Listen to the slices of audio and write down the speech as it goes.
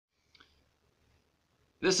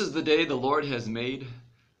This is the day the Lord has made.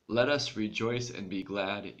 Let us rejoice and be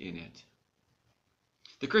glad in it.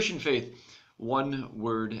 The Christian faith, one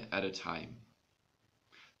word at a time.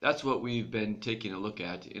 That's what we've been taking a look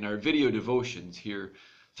at in our video devotions here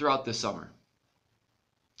throughout the summer.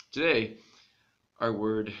 Today, our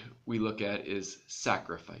word we look at is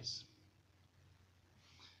sacrifice.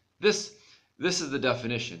 This is the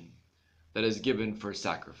definition that is given for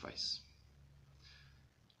sacrifice.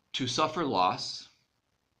 To suffer loss,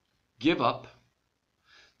 give up,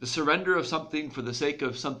 the surrender of something for the sake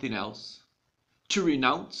of something else, to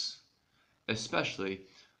renounce, especially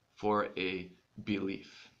for a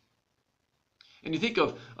belief. And you think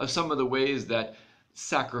of some of the ways that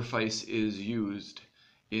sacrifice is used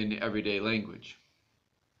in everyday language.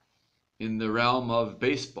 In the realm of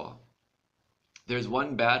baseball, there's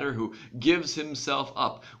one batter who gives himself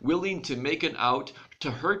up, willing to make an out, to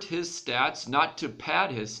hurt his stats, not to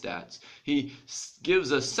pad his stats. He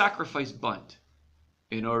gives a sacrifice bunt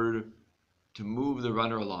in order to move the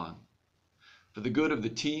runner along. For the good of the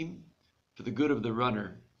team, for the good of the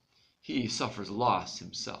runner, he suffers loss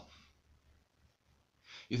himself.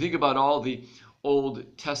 You think about all the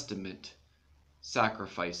Old Testament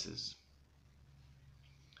sacrifices.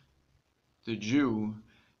 The Jew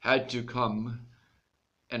had to come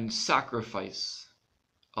and sacrifice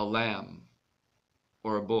a lamb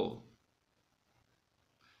or a bull.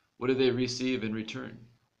 What did they receive in return?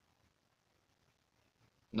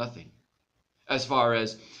 Nothing, as far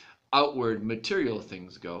as outward material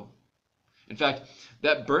things go. In fact,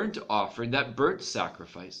 that burnt offering, that burnt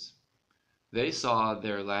sacrifice, they saw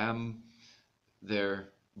their lamb, their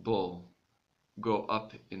bull, go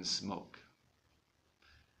up in smoke.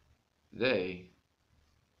 They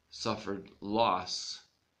suffered loss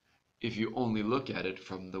if you only look at it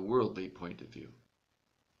from the worldly point of view.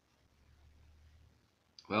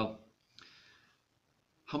 Well,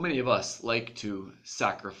 how many of us like to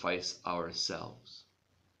sacrifice ourselves?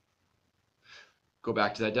 Go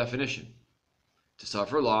back to that definition. To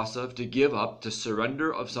suffer loss of, to give up, to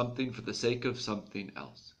surrender of something for the sake of something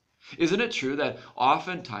else. Isn't it true that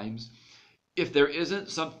oftentimes, if there isn't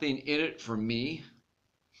something in it for me,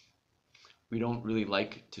 we don't really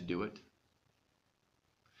like to do it?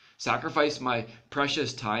 Sacrifice my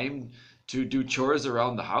precious time to do chores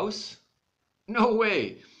around the house? No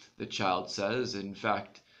way, the child says. In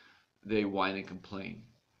fact, they whine and complain.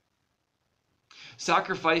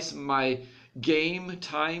 Sacrifice my game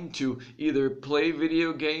time to either play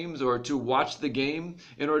video games or to watch the game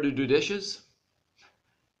in order to do dishes?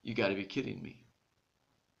 You got to be kidding me.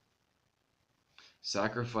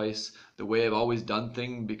 Sacrifice the way I've always done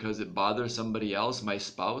things because it bothers somebody else, my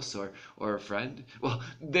spouse or a friend? Well,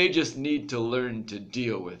 they just need to learn to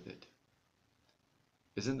deal with it.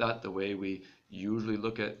 Isn't that the way we usually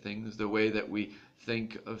look at things, the way that we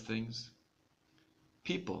think of things?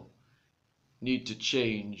 People need to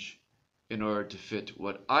change in order to fit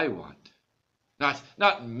what I want.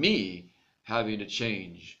 Not me having to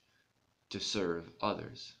change to serve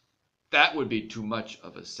others. That would be too much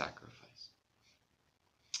of a sacrifice.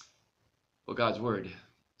 Well, God's word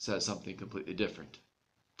says something completely different,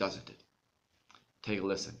 doesn't it? Take a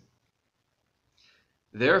listen.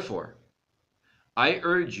 Therefore, I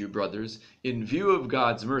urge you, brothers, in view of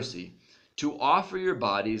God's mercy, to offer your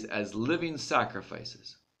bodies as living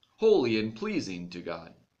sacrifices, holy and pleasing to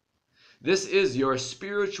God. This is your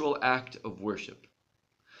spiritual act of worship.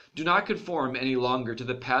 Do not conform any longer to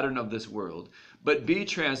the pattern of this world, but be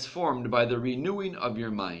transformed by the renewing of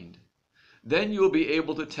your mind. Then you will be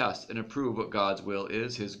able to test and approve what God's will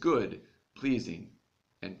is, his good, pleasing,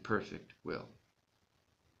 and perfect will.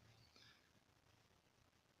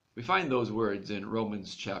 We find those words in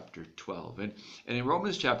Romans chapter 12. And in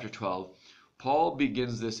Romans chapter 12, Paul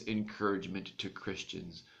begins this encouragement to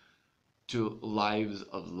Christians, to lives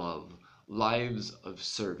of love, lives of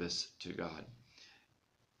service to God.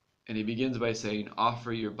 And he begins by saying,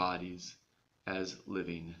 offer your bodies as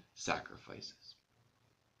living sacrifices.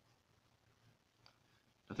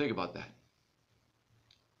 Now think about that.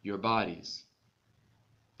 Your bodies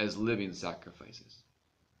as living sacrifices.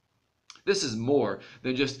 This is more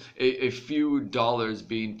than just a few dollars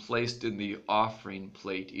being placed in the offering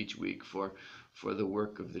plate each week for the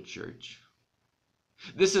work of the church.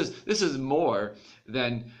 This is more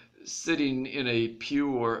than sitting in a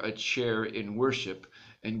pew or a chair in worship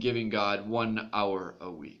and giving God 1 hour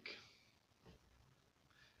a week.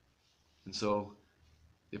 And so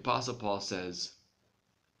the Apostle Paul says,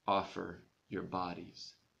 offer your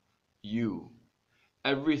bodies, you,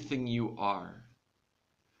 everything you are,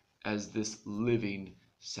 as this living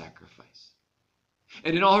sacrifice.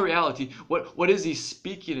 And in all reality, what is he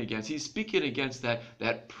speaking against? He's speaking against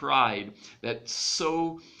that pride that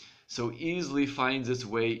so easily finds its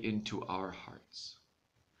way into our hearts.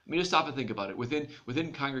 I mean, just stop and think about it.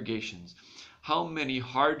 Within congregations, how many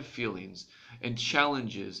hard feelings and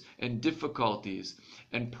challenges and difficulties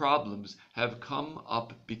and problems have come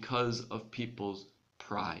up because of people's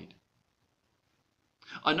pride?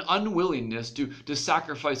 An unwillingness to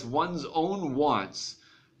sacrifice one's own wants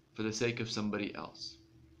for the sake of somebody else.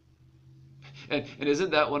 And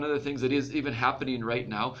isn't that one of the things that is even happening right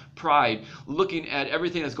now? Pride, looking at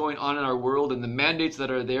everything that's going on in our world and the mandates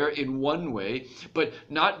that are there in one way, but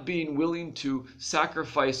not being willing to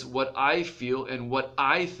sacrifice what I feel and what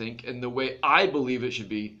I think and the way I believe it should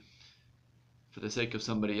be for the sake of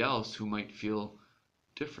somebody else who might feel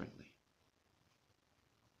differently.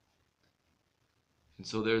 And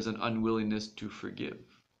so there's an unwillingness to forgive,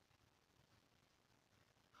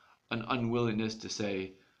 an unwillingness to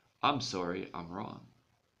say, I'm sorry, I'm wrong.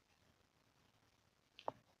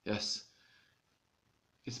 Yes,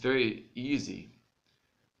 it's very easy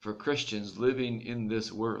for Christians living in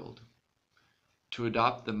this world to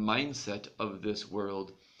adopt the mindset of this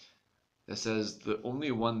world that says the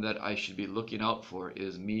only one that I should be looking out for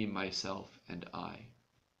is me, myself, and I.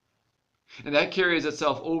 And that carries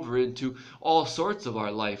itself over into all sorts of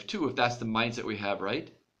our life too, if that's the mindset we have, right?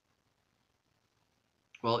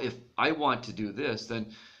 Well, if I want to do this,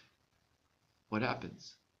 then what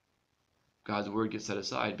happens? God's word gets set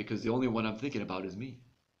aside because the only one I'm thinking about is me.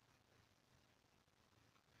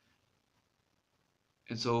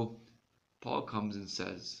 And so Paul comes and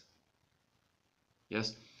says,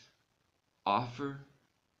 yes, offer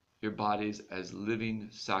your bodies as living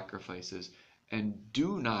sacrifices and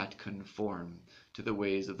do not conform to the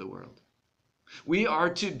ways of the world. We are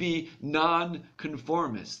to be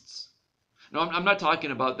non-conformists. No, I'm not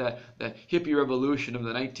talking about that hippie revolution of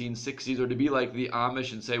the 1960s, or to be like the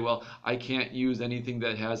Amish and say, well, I can't use anything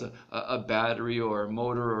that has a battery or a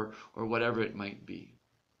motor or whatever it might be.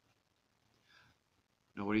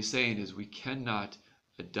 No, what he's saying is we cannot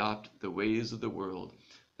adopt the ways of the world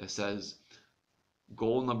that says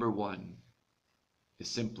goal number one is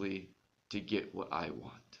simply to get what I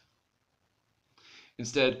want.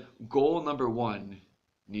 Instead, goal number one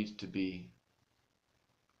needs to be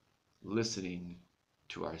listening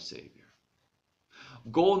to our Savior.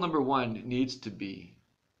 Goal number one needs to be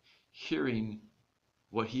hearing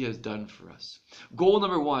what He has done for us. Goal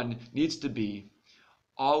number one needs to be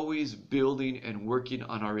always building and working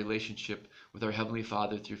on our relationship with our Heavenly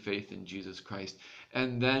Father through faith in Jesus Christ.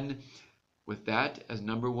 And then, with that as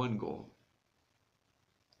number one goal,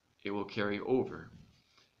 it will carry over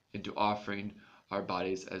into offering our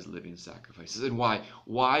bodies as living sacrifices. And why?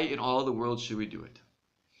 Why in all the world should we do it?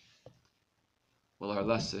 Well, our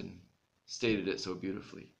lesson stated it so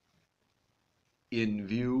beautifully. In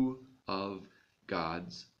view of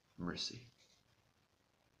God's mercy.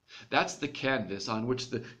 That's the canvas on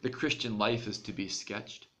which the Christian life is to be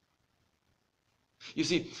sketched. You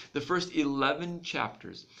see, the first 11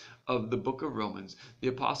 chapters of the book of Romans, the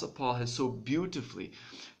Apostle Paul has so beautifully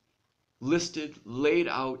listed, laid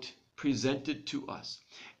out, presented to us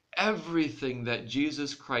everything that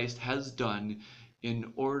Jesus Christ has done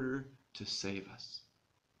in order to save us.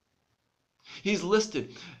 He's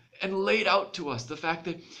listed and laid out to us the fact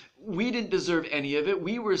that we didn't deserve any of it.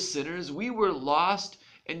 We were sinners. We were lost.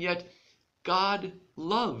 And yet God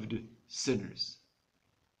loved sinners.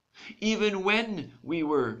 Even when we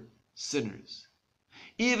were sinners.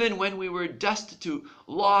 Even when we were destitute,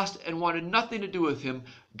 lost, and wanted nothing to do with Him,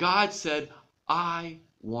 God said, I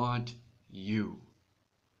want you.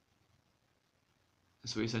 And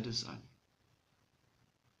so He sent His Son.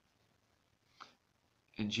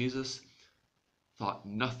 And Jesus thought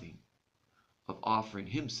nothing of offering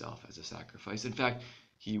Himself as a sacrifice. In fact,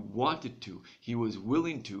 He wanted to. He was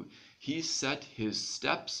willing to. He set His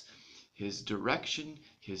steps, His direction,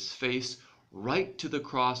 His face right to the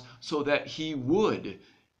cross so that He would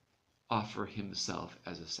offer Himself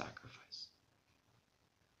as a sacrifice.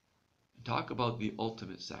 Talk about the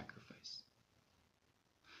ultimate sacrifice.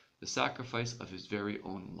 The sacrifice of His very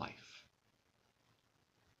own life.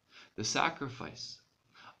 The sacrifice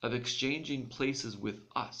of exchanging places with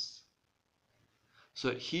us so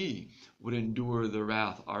that He would endure the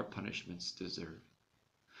wrath our punishments deserve.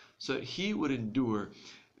 So that He would endure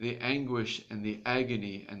the anguish and the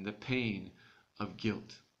agony and the pain of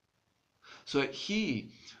guilt. So that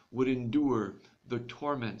He would endure the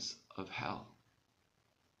torments of hell.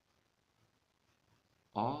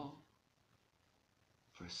 All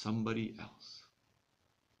for somebody else.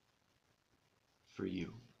 For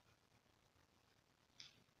you.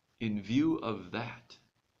 In view of that,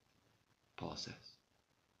 Paul says,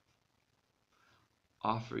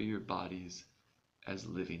 offer your bodies as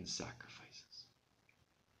living sacrifices.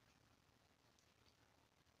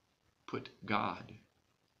 Put God,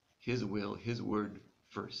 His will, His word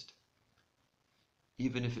first,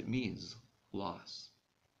 even if it means loss.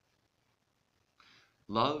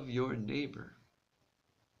 Love your neighbor,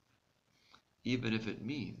 even if it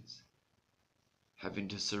means having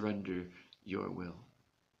to surrender your will.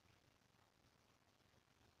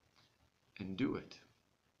 And do it.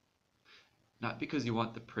 Not because you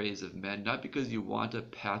want the praise of men, not because you want a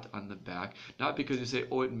pat on the back, not because you say,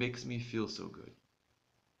 oh, it makes me feel so good.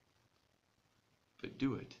 But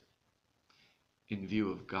do it in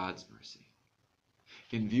view of God's mercy,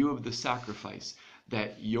 in view of the sacrifice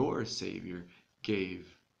that your Savior gave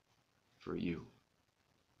for you.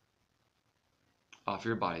 Offer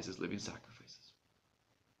your bodies as living sacrifices.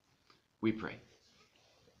 We pray.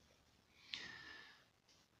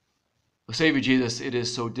 Oh, Savior Jesus, it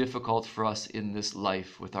is so difficult for us in this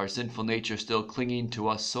life, with our sinful nature still clinging to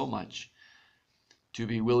us so much, to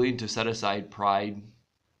be willing to set aside pride,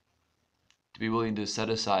 to be willing to set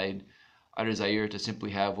aside our desire to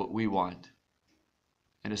simply have what we want,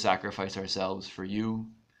 and to sacrifice ourselves for you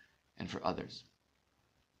and for others.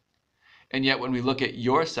 And yet when we look at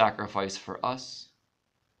your sacrifice for us,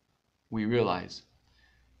 we realize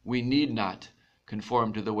we need not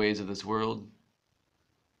conform to the ways of this world,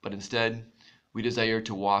 but instead we desire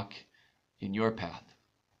to walk in your path.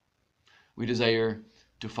 We desire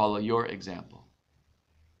to follow your example.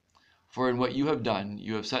 For in what you have done,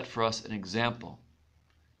 you have set for us an example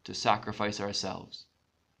to sacrifice ourselves.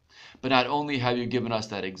 But not only have you given us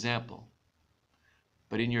that example,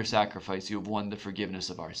 but in your sacrifice you have won the forgiveness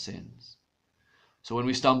of our sins. So when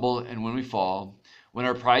we stumble and when we fall, when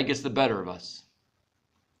our pride gets the better of us,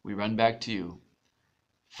 we run back to you,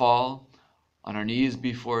 fall on our knees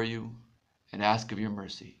before you, and ask of your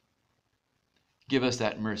mercy. Give us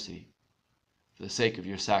that mercy for the sake of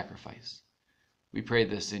your sacrifice. We pray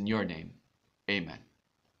this in your name. Amen.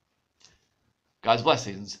 God's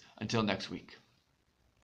blessings until next week.